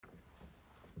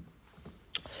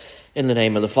In the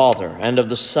name of the Father, and of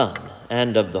the Son,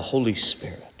 and of the Holy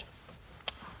Spirit.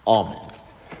 Amen.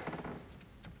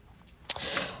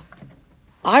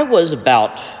 I was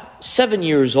about 7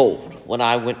 years old when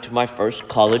I went to my first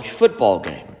college football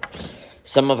game.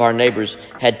 Some of our neighbors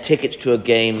had tickets to a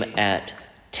game at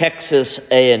Texas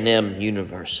A&M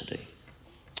University.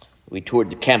 We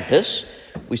toured the campus.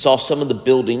 We saw some of the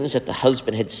buildings that the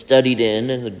husband had studied in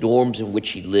and the dorms in which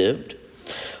he lived.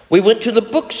 We went to the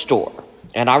bookstore.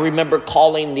 And I remember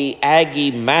calling the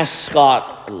Aggie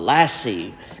mascot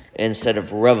Lassie instead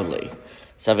of Reveille,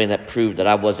 something that proved that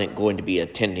I wasn't going to be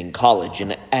attending college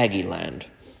in Aggie land.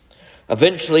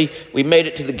 Eventually, we made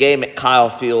it to the game at Kyle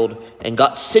Field and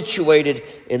got situated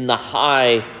in the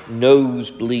high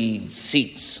nosebleed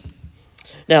seats.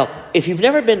 Now, if you've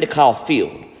never been to Kyle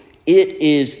Field, it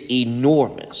is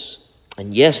enormous.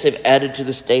 And yes, they've added to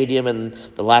the stadium in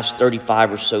the last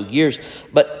 35 or so years.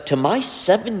 But to my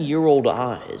 7-year-old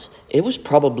eyes, it was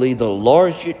probably the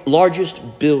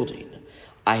largest building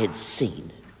I had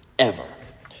seen ever.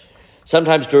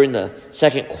 Sometimes during the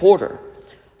second quarter,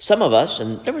 some of us,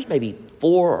 and there was maybe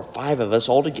 4 or 5 of us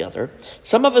all together,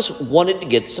 some of us wanted to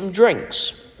get some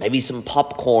drinks, maybe some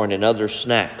popcorn and other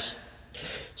snacks.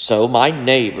 So my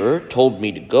neighbor told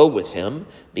me to go with him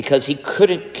because he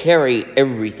couldn't carry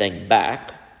everything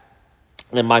back.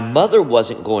 And my mother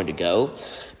wasn't going to go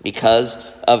because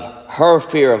of her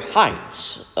fear of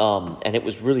heights. And it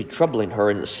was really troubling her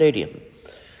in the stadium.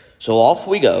 So off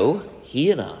we go, he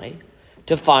and I,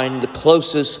 to find the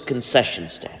closest concession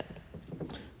stand.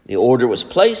 The order was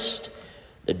placed,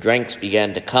 the drinks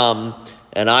began to come,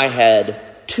 and I had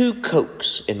 2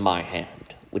 Cokes in my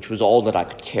hand, which was all that I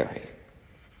could carry.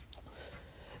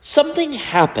 Something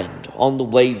happened on the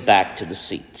way back to the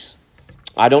seats.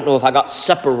 I don't know if I got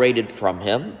separated from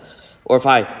him or if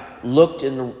I looked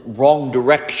in the wrong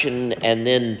direction and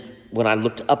then when I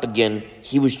looked up again,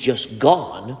 he was just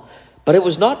gone. But it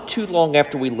was not too long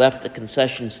after we left the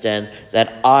concession stand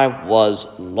that I was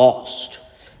lost.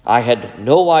 I had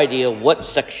no idea what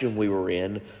section we were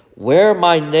in, where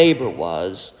my neighbor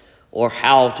was, or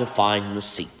how to find the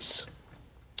seats.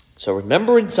 So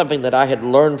remembering something that I had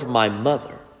learned from my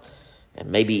mother, and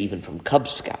maybe even from Cub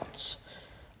Scouts,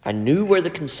 I knew where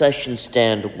the concession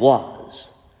stand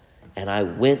was, and I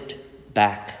went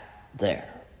back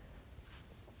there.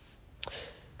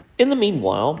 In the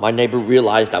meanwhile, my neighbor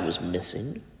realized I was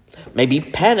missing, maybe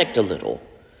panicked a little,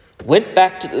 went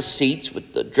back to the seats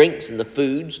with the drinks and the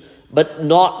foods, but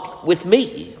not with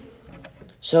me.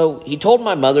 So he told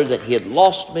my mother that he had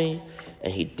lost me,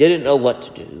 and he didn't know what to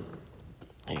do.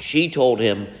 And she told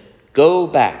him, "Go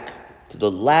back to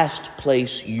the last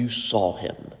place you saw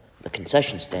him," the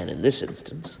concession stand in this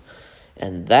instance,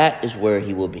 "and that is where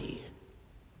he will be."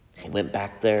 He went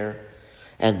back there,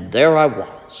 and there I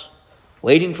was,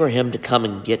 waiting for him to come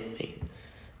and get me,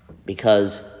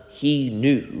 because he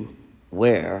knew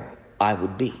where I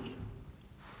would be.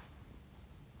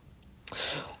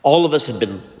 All of us had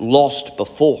been lost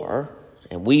before,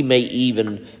 and we may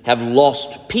even have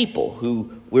lost people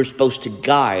who we're supposed to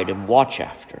guide and watch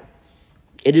after.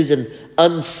 It is an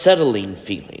unsettling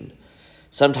feeling,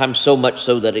 sometimes so much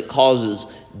so that it causes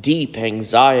deep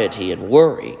anxiety and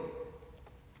worry.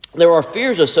 There are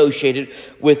fears associated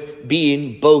with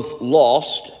being both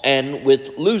lost and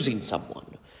with losing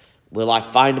someone. Will I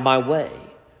find my way?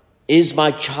 Is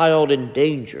my child in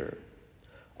danger?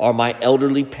 Are my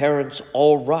elderly parents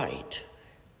all right?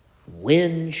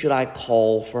 When should I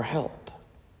call for help?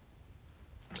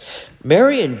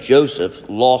 Mary and Joseph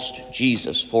lost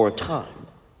Jesus for a time,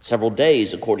 several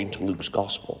days according to Luke's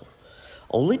gospel,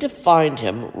 only to find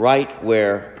him right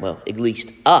where, well, at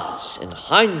least us, in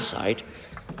hindsight,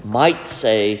 might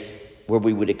say where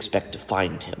we would expect to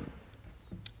find him.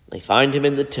 They find him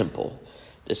in the temple,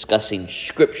 discussing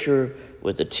scripture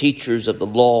with the teachers of the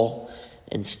law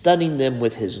and studying them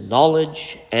with his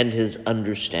knowledge and his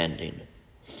understanding.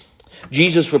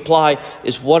 Jesus' reply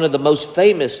is one of the most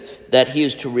famous that he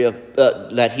is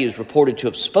reported to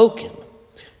have spoken.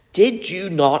 "Did you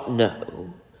not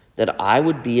know that I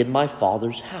would be in my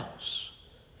Father's house,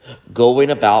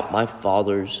 going about my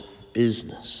Father's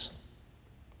business?"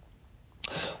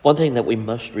 One thing that we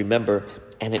must remember,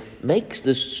 and it makes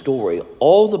this story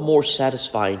all the more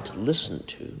satisfying to listen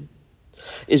to,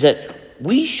 is that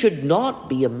we should not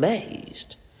be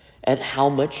amazed at how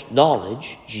much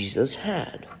knowledge Jesus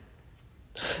had.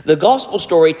 The gospel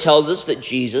story tells us that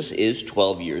Jesus is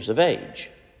 12 years of age.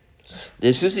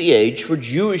 This is the age for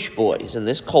Jewish boys in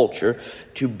this culture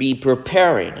to be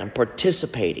preparing and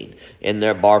participating in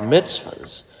their bar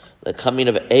mitzvahs, the coming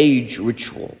of age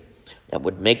ritual that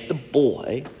would make the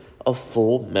boy a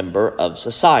full member of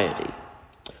society.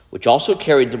 which also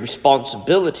carried the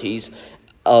responsibilities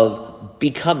of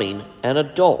becoming an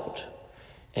adult.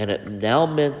 And it now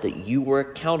meant that you were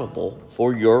accountable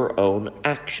for your own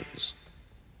actions.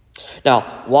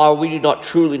 Now, while we do not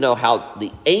truly know how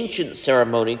the ancient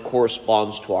ceremony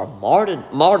corresponds to our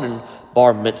modern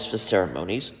bar mitzvah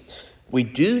ceremonies, we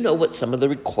do know what some of the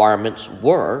requirements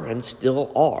were and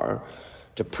still are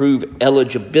to prove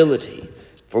eligibility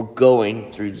for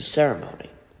going through the ceremony.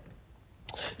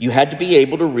 You had to be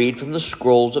able to read from the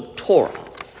scrolls of Torah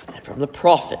and from the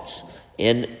prophets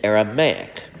in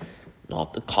Aramaic,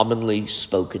 not the commonly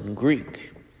spoken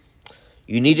Greek.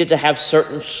 You needed to have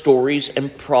certain stories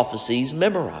and prophecies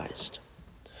memorized.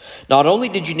 Not only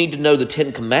did you need to know the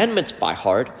 10 Commandments by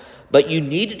heart, but you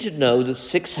needed to know the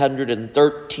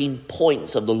 613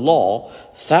 points of the law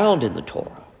found in the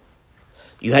Torah.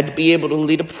 You had to be able to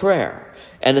lead a prayer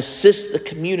and assist the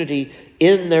community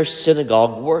in their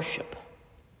synagogue worship.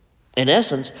 In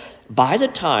essence, by the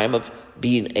time of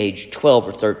being age 12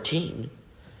 or 13,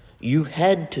 you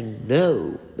had to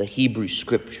know the Hebrew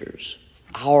Scriptures,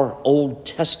 our Old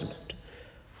Testament,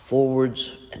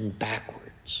 forwards and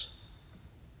backwards.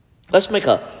 Let's make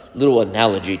a little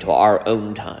analogy to our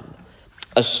own time.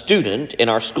 A student in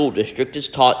our school district is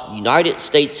taught United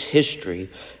States history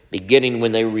beginning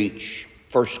when they reach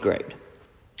first grade.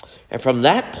 And from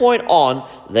that point on,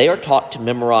 they are taught to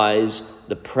memorize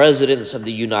the presidents of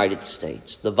the United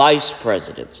States, the vice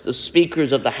presidents, the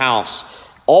speakers of the House,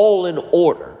 all in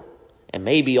order, and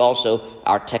maybe also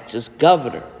our Texas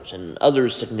governors and other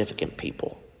significant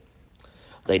people.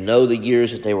 They know the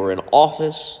years that they were in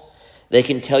office. They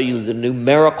can tell you the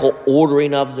numerical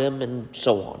ordering of them and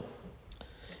so on.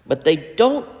 But they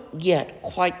don't yet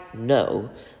quite know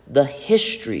the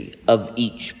history of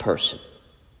each person.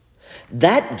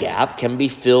 That gap can be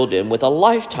filled in with a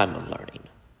lifetime of learning.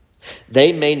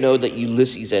 They may know that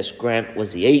Ulysses S. Grant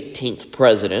was the 18th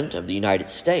president of the United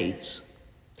States,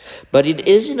 but it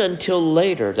isn't until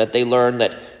later that they learn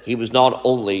that he was not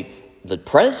only the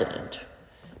president,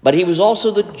 but he was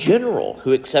also the general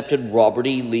who accepted Robert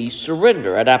E. Lee's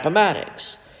surrender at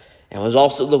Appomattox, and was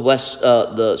also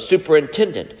the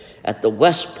superintendent at the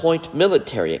West Point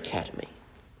Military Academy.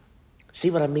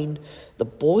 See what I mean? The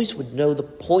boys would know the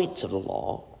points of the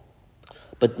law,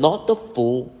 but not the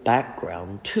full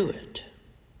background to it.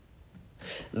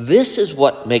 This is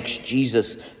what makes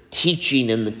Jesus' teaching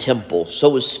in the temple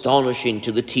so astonishing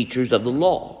to the teachers of the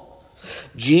law.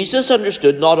 Jesus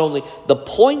understood not only the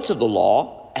points of the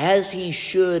law, as he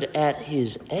should at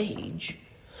his age,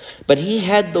 but he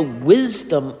had the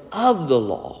wisdom of the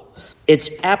law, its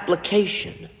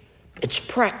application, its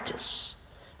practice,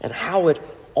 and how it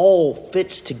all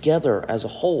fits together as a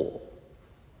whole.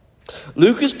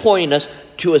 Luke is pointing us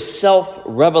to a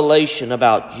self-revelation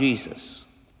about Jesus.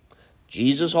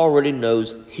 Jesus already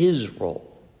knows his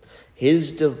role,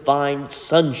 his divine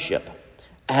sonship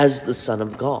as the Son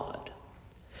of God.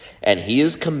 And he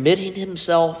is committing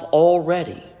himself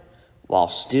already, while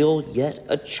still yet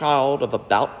a child of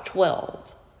about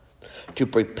 12, to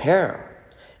prepare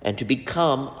and to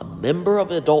become a member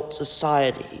of adult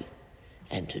society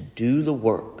and to do the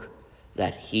work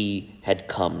that he had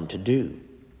come to do.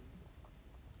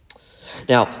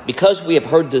 Now, because we have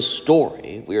heard this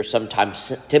story, we are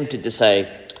sometimes tempted to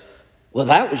say, well,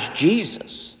 that was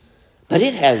Jesus, but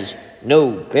it has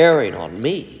no bearing on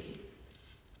me.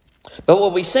 But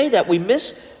when we say that, we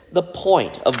miss the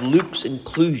point of Luke's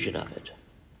inclusion of it.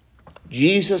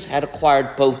 Jesus had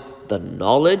acquired both the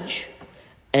knowledge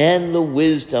and the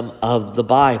wisdom of the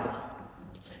Bible.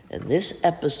 And this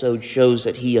episode shows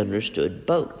that he understood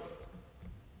both.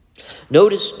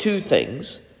 Notice two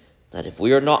things that if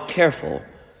we are not careful,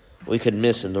 we could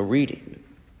miss in the reading.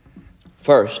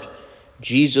 First,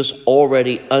 Jesus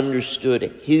already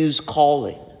understood his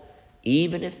calling,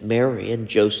 even if Mary and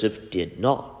Joseph did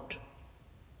not.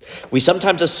 We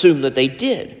sometimes assume that they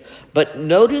did, but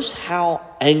notice how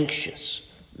anxious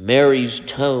Mary's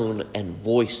tone and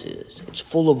voice is. It's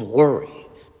full of worry.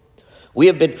 We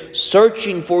have been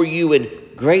searching for you in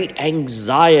great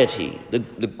anxiety. The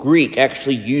Greek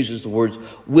actually uses the words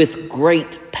with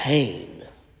great pain.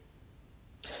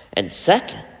 And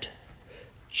second,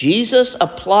 Jesus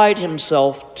applied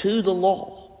himself to the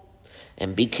law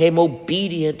and became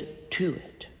obedient to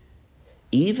it,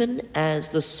 even as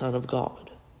the Son of God.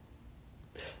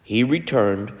 He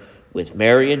returned with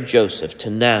Mary and Joseph to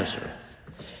Nazareth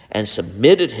and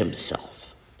submitted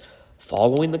himself,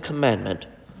 following the commandment,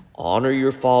 honor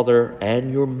your father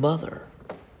and your mother,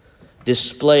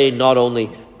 displaying not only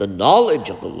the knowledge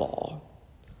of the law,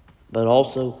 but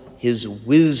also his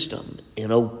wisdom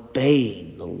in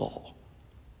obeying the law.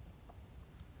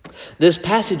 This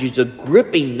passage is a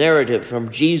gripping narrative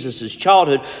from Jesus'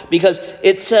 childhood because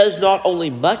it says not only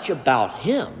much about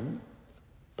him,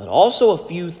 but also a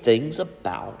few things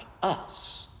about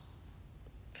us.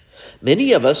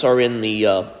 Many of us are in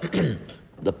the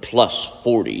the plus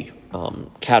 40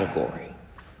 category.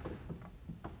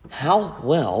 How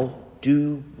well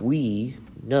do we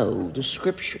know the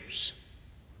Scriptures?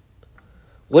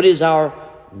 What is our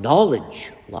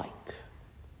knowledge like?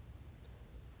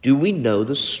 Do we know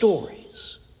the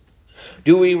stories?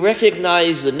 Do we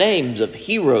recognize the names of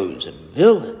heroes and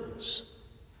villains?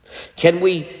 Can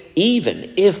we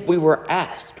even, if we were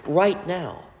asked right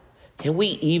now, can we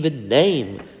even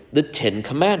name the 10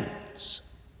 Commandments?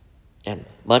 And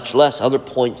much less other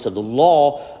points of the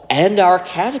law and our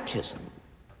catechism.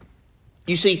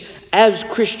 You see, as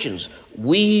Christians,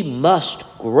 we must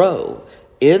grow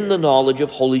in the knowledge of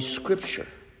Holy Scripture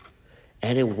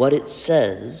and in what it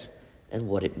says and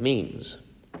what it means.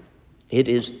 It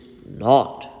is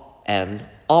not an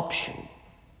option.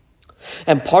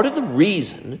 And part of the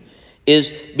reason is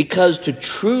because to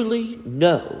truly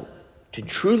know, to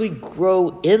truly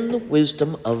grow in the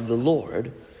wisdom of the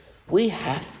Lord, we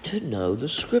have to know the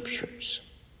Scriptures.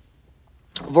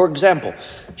 For example,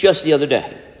 just the other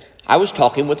day, I was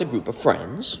talking with a group of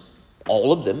friends,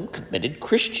 all of them committed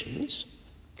Christians,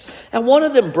 and one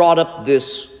of them brought up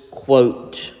this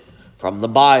quote from the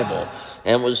Bible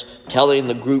and was telling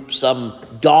the group some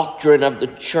doctrine of the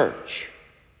church,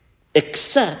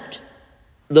 except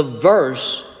the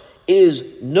verse is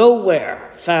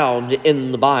nowhere found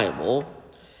in the Bible,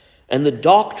 and the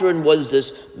doctrine was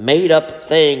this made-up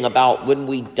thing about when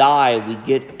we die we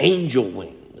get angel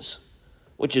wings,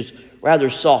 which is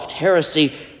rather soft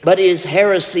heresy, but is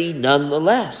heresy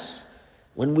nonetheless.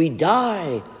 When we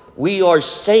die, we are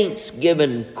saints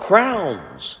given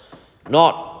crowns,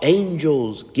 not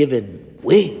angels given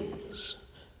wings.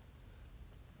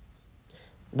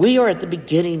 We are at the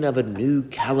beginning of a new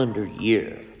calendar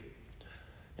year.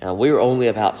 Now, we're only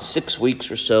about 6 weeks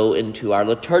or so into our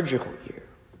liturgical year.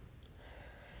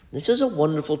 This is a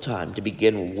wonderful time to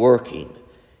begin working,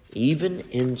 even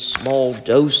in small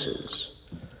doses,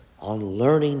 on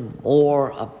learning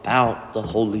more about the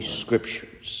Holy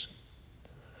Scriptures.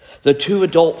 The 2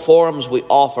 adult forums we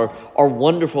offer are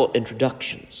wonderful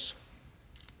introductions.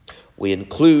 We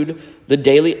include the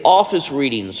daily office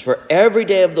readings for every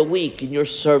day of the week in your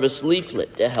service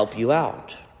leaflet to help you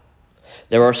out.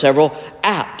 There are several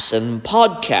apps and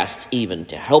podcasts even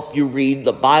to help you read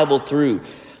the Bible through,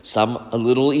 some a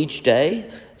little each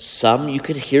day, some you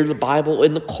could hear the Bible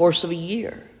in the course of a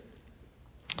year.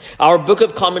 Our Book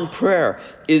of Common Prayer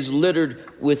is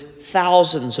littered with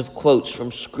thousands of quotes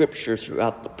from Scripture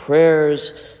throughout the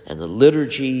prayers and the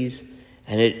liturgies,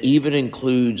 and it even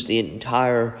includes the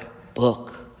entire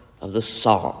book of the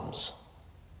Psalms.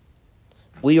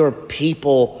 We are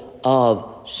people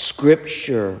of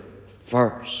Scripture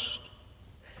first,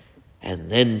 and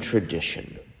then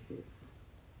tradition.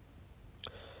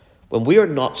 When we are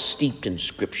not steeped in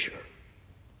Scripture,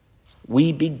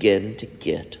 we begin to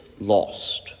get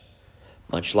lost,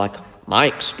 much like my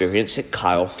experience at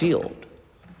Kyle Field.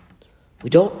 We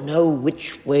don't know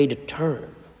which way to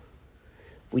turn.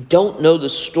 We don't know the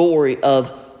story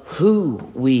of who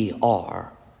we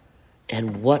are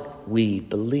and what we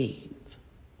believe.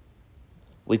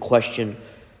 We question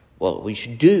what we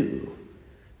should do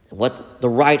and what the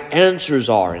right answers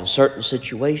are in certain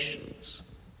situations.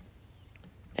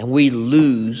 And we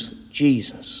lose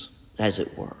Jesus, as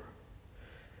it were.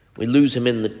 We lose him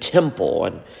in the temple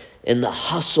and in the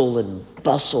hustle and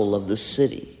bustle of the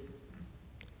city.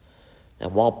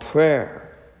 And while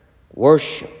prayer,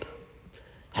 worship,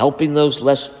 helping those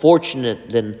less fortunate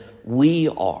than we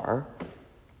are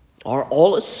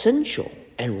all essential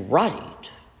and right,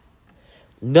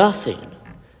 nothing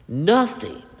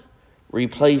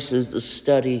replaces the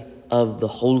study of the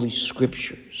Holy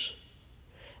Scriptures,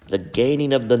 the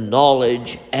gaining of the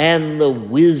knowledge and the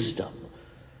wisdom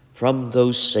from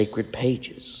those sacred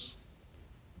pages.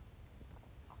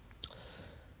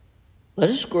 Let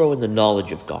us grow in the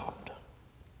knowledge of God.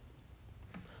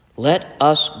 Let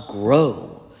us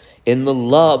grow in the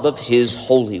love of his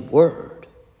holy word.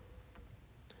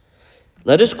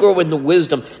 Let us grow in the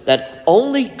wisdom that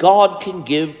only God can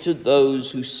give to those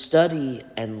who study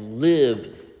and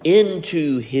live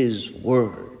into his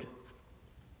word.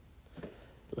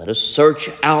 Let us search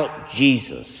out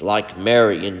Jesus like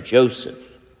Mary and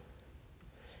Joseph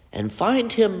and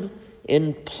find him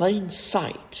in plain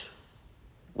sight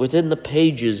within the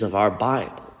pages of our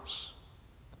Bibles.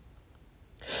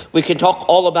 We can talk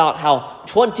all about how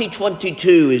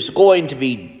 2022 is going to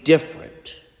be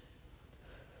different.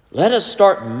 Let us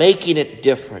start making it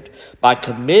different by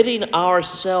committing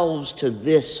ourselves to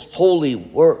this holy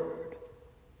word.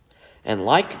 And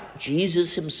like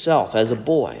Jesus himself as a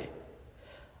boy,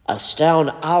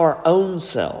 astound our own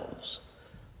selves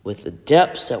with the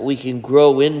depths that we can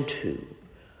grow into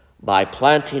by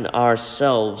planting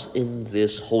ourselves in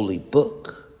this holy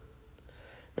book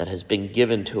that has been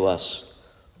given to us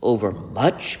over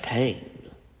much pain,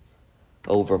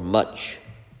 over much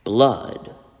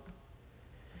blood,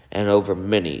 and over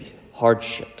many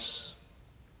hardships.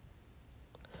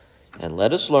 And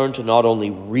let us learn to not only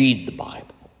read the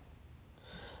Bible,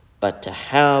 but to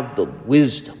have the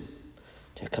wisdom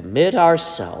to commit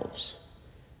ourselves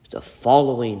to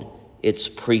following its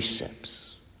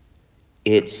precepts,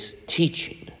 its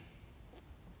teaching,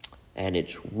 and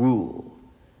its rule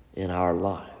in our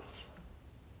life.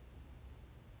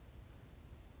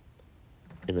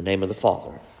 In the name of the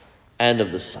Father, and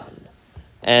of the Son,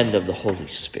 and of the Holy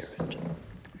Spirit.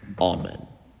 Amen.